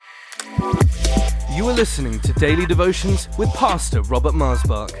You are listening to Daily Devotions with Pastor Robert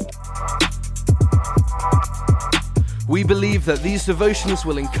Marsbach. We believe that these devotions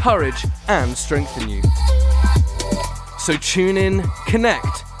will encourage and strengthen you. So tune in,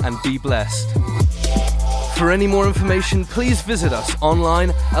 connect, and be blessed. For any more information, please visit us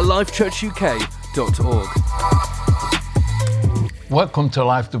online at lifechurchuk.org. Welcome to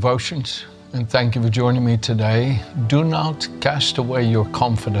Life Devotions, and thank you for joining me today. Do not cast away your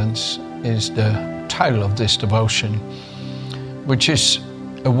confidence is the title of this devotion, which is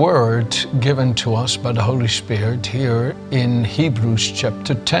a word given to us by the Holy Spirit here in Hebrews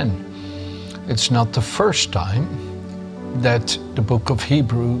chapter 10. It's not the first time that the book of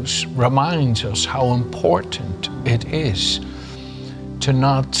Hebrews reminds us how important it is to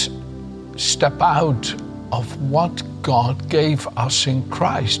not step out of what God gave us in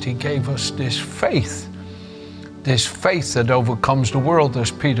Christ. He gave us this faith that overcomes the world, as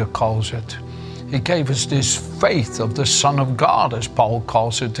Peter calls it. He gave us this faith of the Son of God, as Paul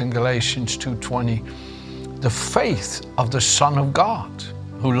calls it in Galatians 2:20. The faith of the Son of God,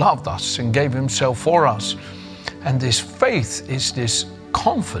 who loved us and gave himself for us. And this faith is this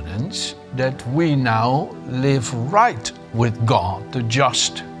confidence that we now live right with God. The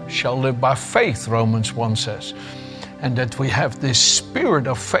just shall live by faith, Romans 1 says. And that we have this spirit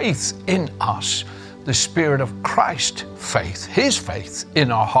of faith in us, the spirit of Christ faith, his faith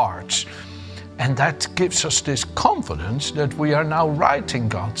in our hearts. And that gives us this confidence that we are now right in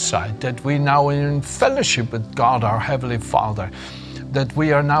God's sight, that we now are in fellowship with God, our Heavenly Father, that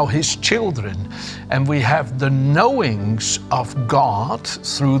we are now his children, and we have the knowings of God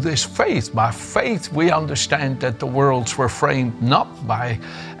through this faith. By faith, we understand that the worlds were framed not by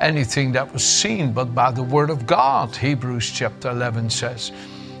anything that was seen, but by the Word of God, Hebrews chapter 11 says.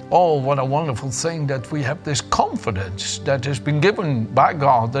 Oh, what a wonderful thing that we have this confidence that has been given by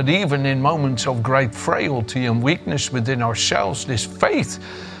God, that even in moments of great frailty and weakness within ourselves, this faith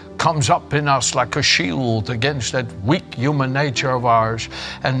comes up in us like a shield against that weak human nature of ours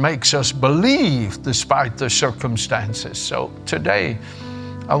and makes us believe despite the circumstances. So today,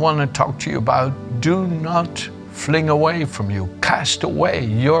 I want to talk to you about do not fling away from you, cast away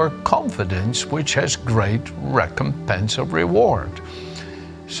your confidence, which has great recompense of reward.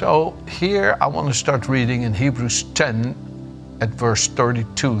 So here I want to start reading in Hebrews 10 at verse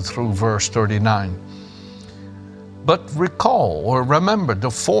 32 through verse 39. But recall or remember the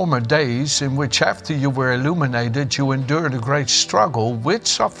former days in which after you were illuminated, you endured a great struggle with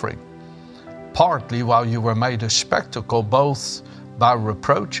suffering, partly while you were made a spectacle both by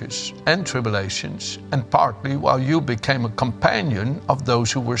reproaches and tribulations, and partly while you became a companion of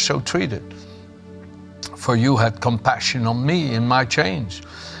those who were so treated. For you had compassion on me in my chains,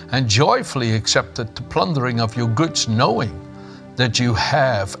 and joyfully accepted the plundering of your goods, knowing that you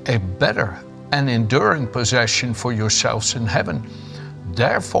have a better and enduring possession for yourselves in heaven.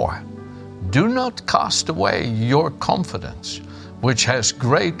 Therefore, do not cast away your confidence, which has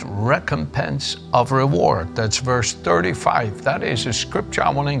great recompense of reward. That's verse 35. That is a scripture I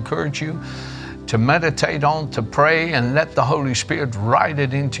want to encourage you to meditate on, to pray, and let the Holy Spirit write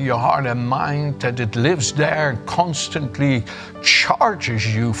it into your heart and mind, that it lives there and constantly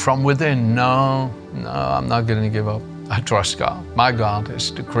charges you from within. No, I'm not going to give up. I trust God. My God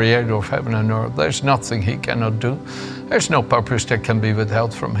is the creator of heaven and earth. There's nothing he cannot do. There's no purpose that can be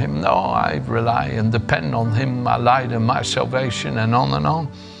withheld from him. No, I rely and depend on him, my light and my salvation, and on and on.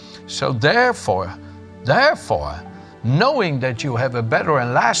 So therefore, knowing that you have a better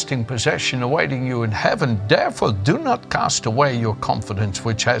and lasting possession awaiting you in heaven, therefore do not cast away your confidence,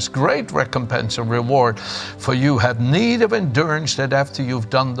 which has great recompense and reward. For you have need of endurance, that after you've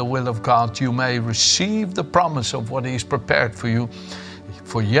done the will of God, you may receive the promise of what he's prepared for you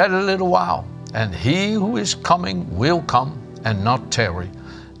for yet a little while. And he who is coming will come and not tarry.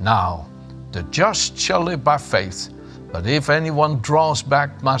 Now, the just shall live by faith. But if anyone draws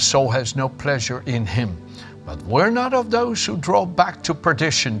back, my soul has no pleasure in him. But we're not of those who draw back to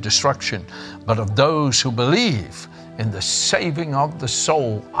perdition, destruction, but of those who believe in the saving of the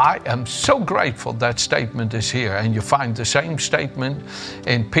soul. I am so grateful that statement is here. And you find the same statement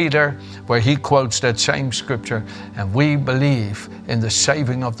in Peter, where he quotes that same scripture. And we believe in the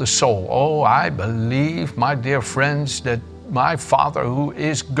saving of the soul. Oh, I believe, my dear friends, that my Father, who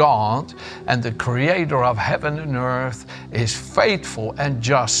is God and the creator of heaven and earth, is faithful and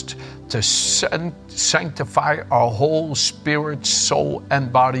just to sanctify our whole spirit, soul,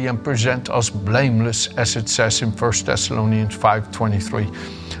 and body and present us blameless, as it says in 1 Thessalonians 5:23.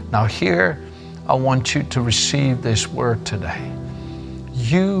 Now here, I want you to receive this word today.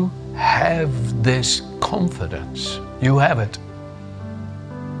 You have this confidence. You have it.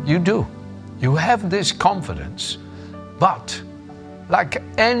 You do. You have this confidence, but like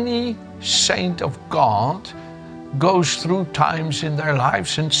any saint of God goes through times in their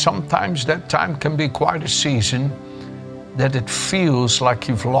lives, and sometimes that time can be quite a season that it feels like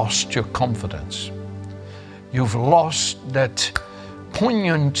you've lost your confidence. You've lost that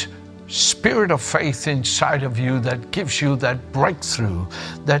poignant spirit of faith inside of you that gives you that breakthrough,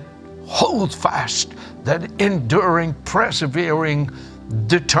 that hold fast, that enduring, persevering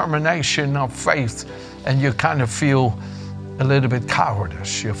determination of faith, and you kind of feel a little bit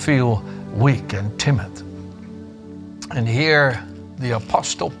cowardice. You feel weak and timid. And here the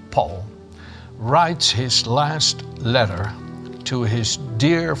Apostle Paul writes his last letter to his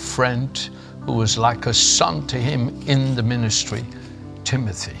dear friend who was like a son to him in the ministry,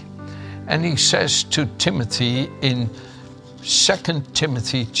 Timothy. And he says to Timothy in 2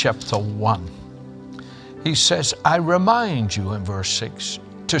 Timothy chapter 1, he says, I remind you in verse 6,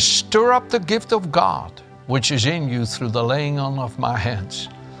 to stir up the gift of God, which is in you through the laying on of my hands.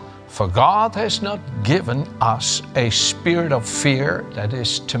 For God has not given us a spirit of fear, that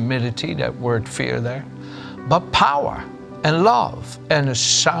is timidity, that word fear there, but power and love and a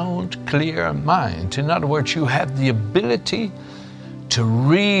sound, clear mind. In other words, you have the ability to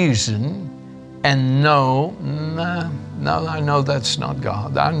reason and know, no, I know that's not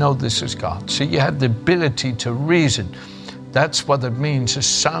God. I know this is God. So you have the ability to reason. That's what it means, a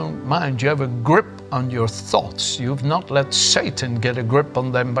sound mind. You have a grip on your thoughts. You've not let Satan get a grip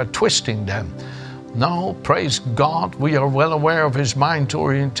on them by twisting them. No, praise God, we are well aware of his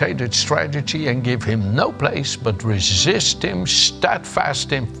mind-orientated strategy and give him no place, but resist him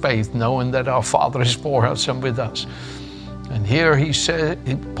steadfast in faith, knowing that our Father is for us and with us. And here he said,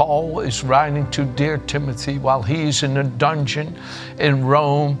 Paul is writing to dear Timothy while he's in a dungeon in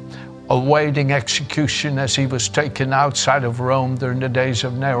Rome, awaiting execution as he was taken outside of Rome during the days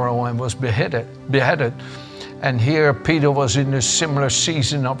of Nero and was beheaded. And here Peter was in a similar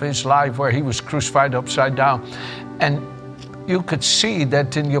season of his life where he was crucified upside down. And you could see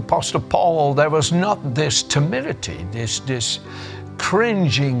that in the Apostle Paul there was not this timidity, this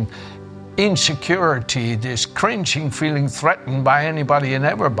cringing insecurity, this cringing feeling threatened by anybody and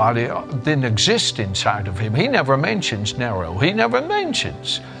everybody didn't exist inside of him. He never mentions Nero. He never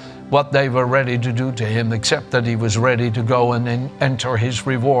mentions what they were ready to do to him, except that he was ready to go and enter his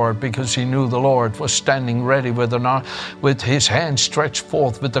reward, because he knew the Lord was standing ready with his hand stretched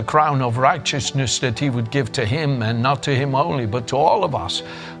forth with the crown of righteousness that he would give to him, and not to him only, but to all of us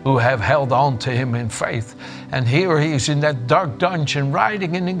who have held on to him in faith. And here he's in that dark dungeon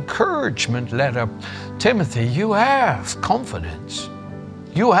writing an encouragement letter. Timothy, you have confidence.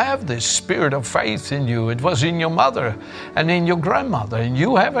 You have this spirit of faith in you. It was in your mother and in your grandmother, and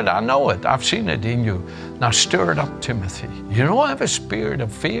you have it. I know it. I've seen it in you. Now stir it up, Timothy. You don't have a spirit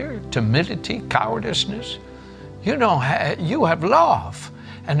of fear, timidity, cowardice. You have love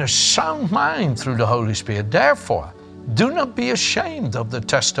and a sound mind through the Holy Spirit. Therefore, do not be ashamed of the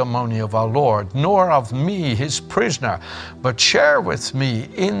testimony of our Lord, nor of me, his prisoner, but share with me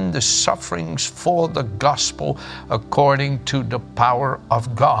in the sufferings for the gospel according to the power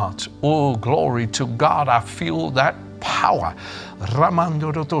of God. Oh, glory to God. I feel that power. I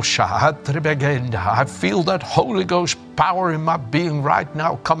feel that Holy Ghost power in my being right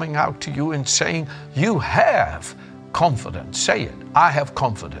now coming out to you and saying, you have confidence. Say it. I have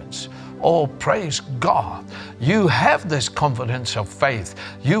confidence. Oh, praise God. You have this confidence of faith.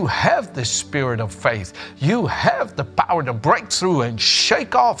 You have this spirit of faith. You have the power to break through and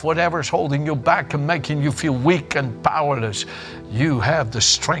shake off whatever's holding you back and making you feel weak and powerless. You have the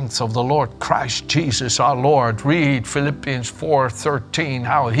strength of the Lord Christ Jesus our Lord. Read Philippians 4:13,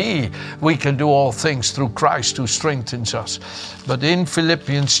 how we can do all things through Christ who strengthens us. But in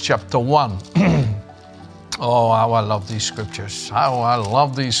Philippians chapter 1, oh, how I love these scriptures. How I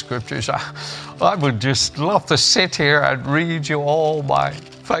love these scriptures. I would just love to sit here and read you all my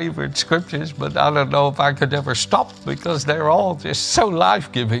favorite scriptures, but I don't know if I could ever stop, because they're all just so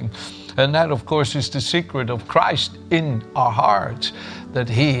life-giving. And that, of course, is the secret of Christ in our hearts, that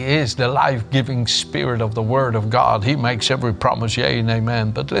he is the life-giving spirit of the Word of God. He makes every promise, yea and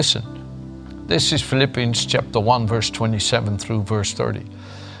amen. But listen, this is Philippians chapter 1, verse 27 through verse 30.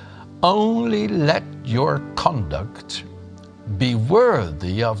 Only let your conduct be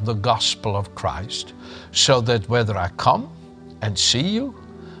worthy of the gospel of Christ, so that whether I come and see you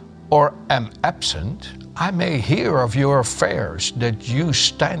or am absent, I may hear of your affairs, that you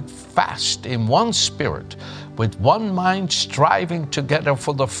stand fast in one spirit, with one mind, striving together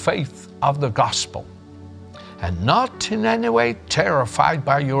for the faith of the gospel, and not in any way terrified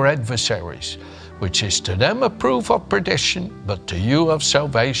by your adversaries, which is to them a proof of perdition, but to you of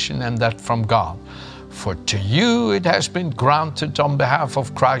salvation, and that from God. For to you it has been granted on behalf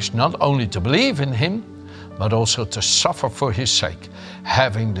of Christ not only to believe in him, but also to suffer for his sake,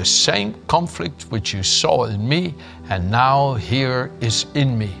 having the same conflict which you saw in me, and now here is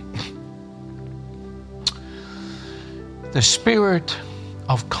in me. The spirit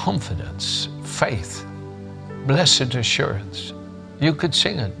of confidence, faith, blessed assurance. You could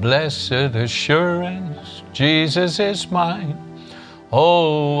sing it. Blessed assurance, Jesus is mine.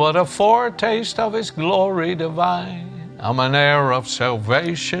 Oh, what a foretaste of his glory divine. I'm an heir of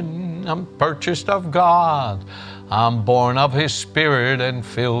salvation, I'm purchased of God. I'm born of his spirit and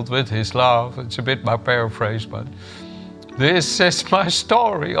filled with his love. It's a bit my paraphrase, but this is my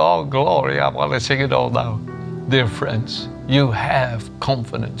story. Oh, glory, I want to sing it all now. Dear friends, you have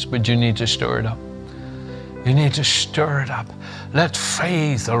confidence, but you need to stir it up. You need to stir it up. Let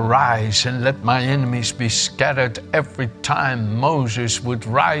faith arise and let my enemies be scattered. Every time Moses would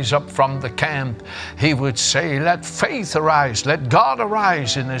rise up from the camp, he would say, let faith arise, let God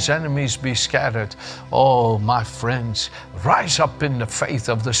arise and his enemies be scattered. Oh, my friends, rise up in the faith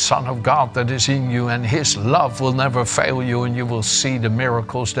of the Son of God that is in you, and his love will never fail you, and you will see the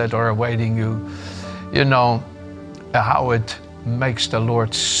miracles that are awaiting you. You know how it makes the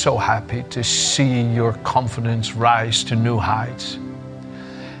Lord so happy to see your confidence rise to new heights.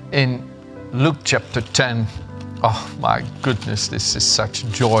 In Luke chapter 10, oh my goodness, this is such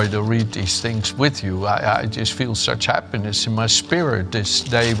joy to read these things with you. I just feel such happiness in my spirit this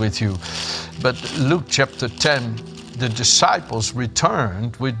day with you. But Luke chapter 10, the disciples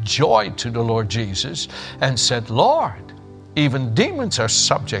returned with joy to the Lord Jesus and said, Lord, even demons are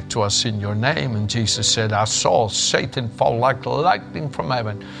subject to us in your name. And Jesus said, I saw Satan fall like lightning from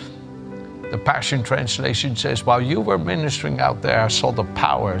heaven. The Passion Translation says, while you were ministering out there, I saw the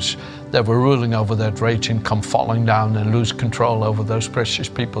powers that were ruling over that region come falling down and lose control over those precious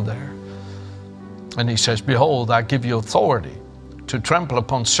people there. And he says, behold, I give you authority to trample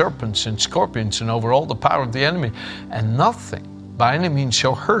upon serpents and scorpions and over all the power of the enemy, and nothing by any means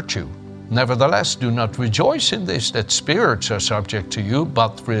shall hurt you. Nevertheless, do not rejoice in this, that spirits are subject to you,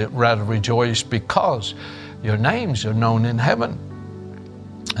 but rather rejoice because your names are known in heaven.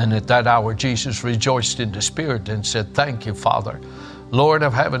 And at that hour, Jesus rejoiced in the Spirit and said, thank you, Father, Lord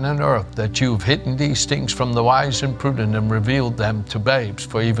of heaven and earth, that you've hidden these things from the wise and prudent and revealed them to babes.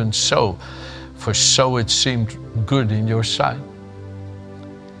 For so it seemed good in your sight.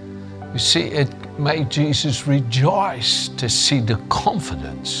 You see, it made Jesus rejoice to see the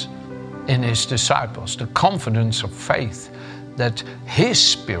confidence in his disciples, the confidence of faith that his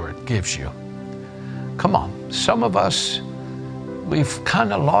Spirit gives you. Come on, some of us, we've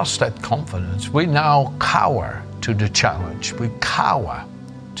kind of lost that confidence. We now cower to the challenge. We cower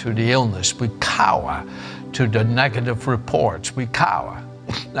to the illness. We cower to the negative reports. We cower.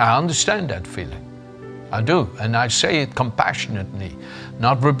 I understand that feeling. I do. And I say it compassionately,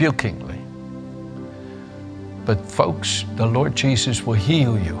 not rebukingly. But folks, the Lord Jesus will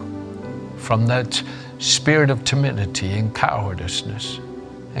heal you from that spirit of timidity and cowardice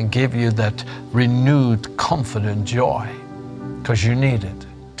and give you that renewed, confident joy, because you need it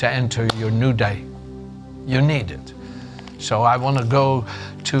to enter your new day. You need it. So I want to go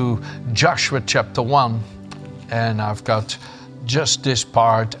to Joshua chapter 1, and I've got just this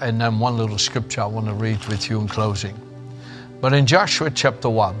part and then one little scripture I want to read with you in closing. But in Joshua chapter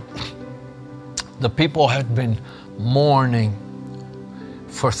 1, the people had been mourning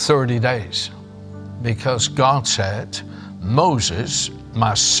for 30 days because God said, Moses,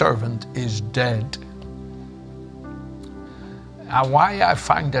 my servant, is dead. Now, why I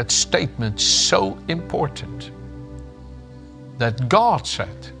find that statement so important, that God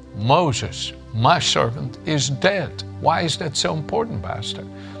said, Moses, my servant, is dead. Why is that so important, Pastor?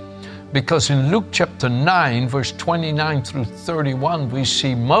 Because in Luke chapter 9, verse 29 through 31, we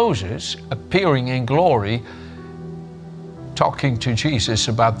see Moses appearing in glory, talking to Jesus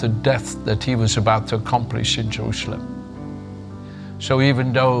about the death that he was about to accomplish in Jerusalem. So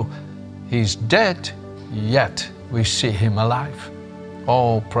even though he's dead, yet we see him alive.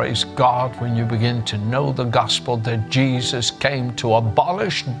 Oh, praise God when you begin to know the gospel that Jesus came to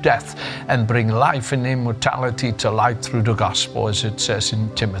abolish death and bring life and immortality to light through the gospel, as it says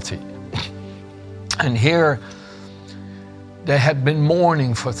in Timothy. And here, they had been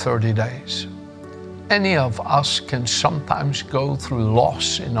mourning for 30 days. Any of us can sometimes go through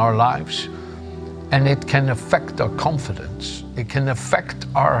loss in our lives, and it can affect our confidence. It can affect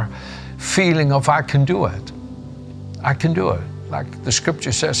our feeling of, I can do it. I can do it. Like the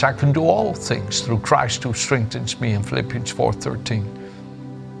scripture says, I can do all things through Christ who strengthens me in Philippians 4:13.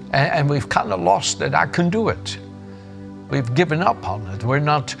 And we've kind of lost that I can do it. We've given up on it. We're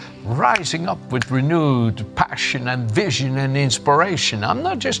not rising up with renewed passion and vision and inspiration. I'm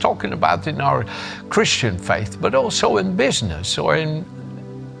not just talking about in our Christian faith, but also in business or in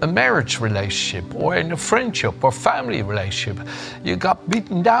a marriage relationship or in a friendship or family relationship. You got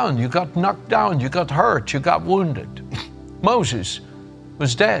beaten down, you got knocked down, you got hurt, you got wounded. Moses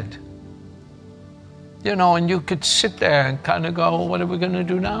was dead. You know, and you could sit there and kind of go, what are we going to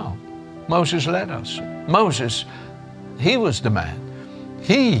do now? Moses led us. Moses, he was the man.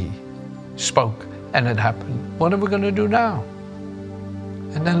 He spoke and it happened. What are we going to do now?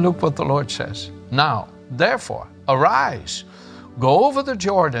 And then look what the Lord says. Now, therefore, arise, go over the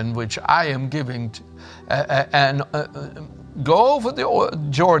Jordan, which I am giving, go over the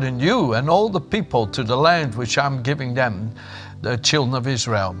Jordan, you and all the people, to the land which I'm giving them, the children of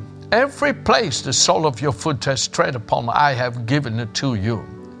Israel. Every place the sole of your foot has tread upon, I have given it to you,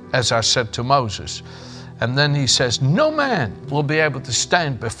 as I said to Moses. And then he says, no man will be able to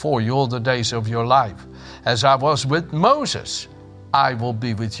stand before you all the days of your life. As I was with Moses, I will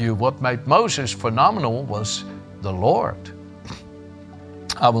be with you. What made Moses phenomenal was the Lord.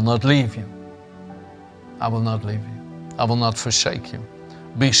 I will not leave you. I will not leave you. I will not forsake you.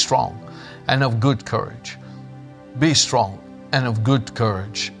 Be strong and of good courage. Be strong and of good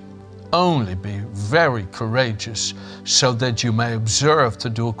courage. Only be very courageous, so that you may observe to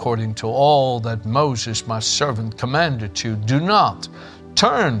do according to all that Moses, my servant, commanded you. Do not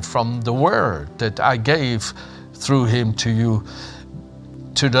turn from the word that I gave through him to you,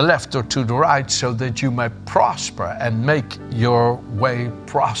 to the left or to the right, so that you may prosper and make your way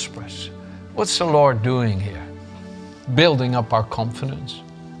prosperous. What's the Lord doing here? Building up our confidence.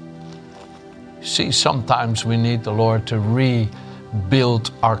 See, sometimes we need the Lord to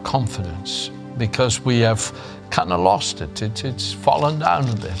rebuild our confidence because we have kind of lost it. It's fallen down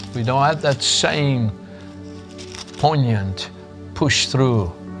a bit. We don't have that same poignant push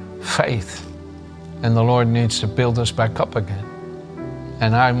through faith, and the Lord needs to build us back up again.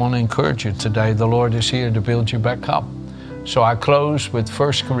 And I want to encourage you today, the Lord is here to build you back up. So I close with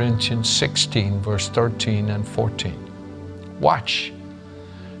 1 Corinthians 16, verse 13 and 14. Watch,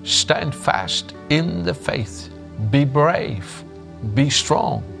 stand fast in the faith, be brave, be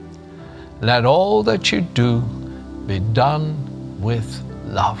strong. Let all that you do be done with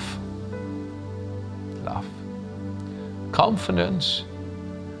love. Love. Confidence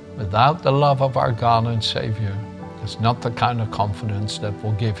without the love of our God and Savior is not the kind of confidence that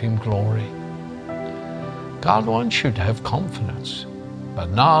will give him glory. God wants you to have confidence, but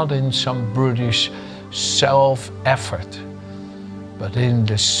not in some brutish self-effort, but in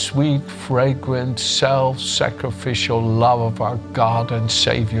the sweet, fragrant, self-sacrificial love of our God and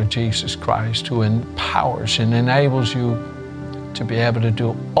Savior Jesus Christ, who empowers and enables you to be able to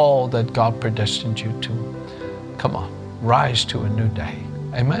do all that God predestined you to. Come on, rise to a new day.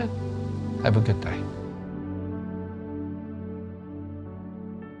 Amen. Have a good day.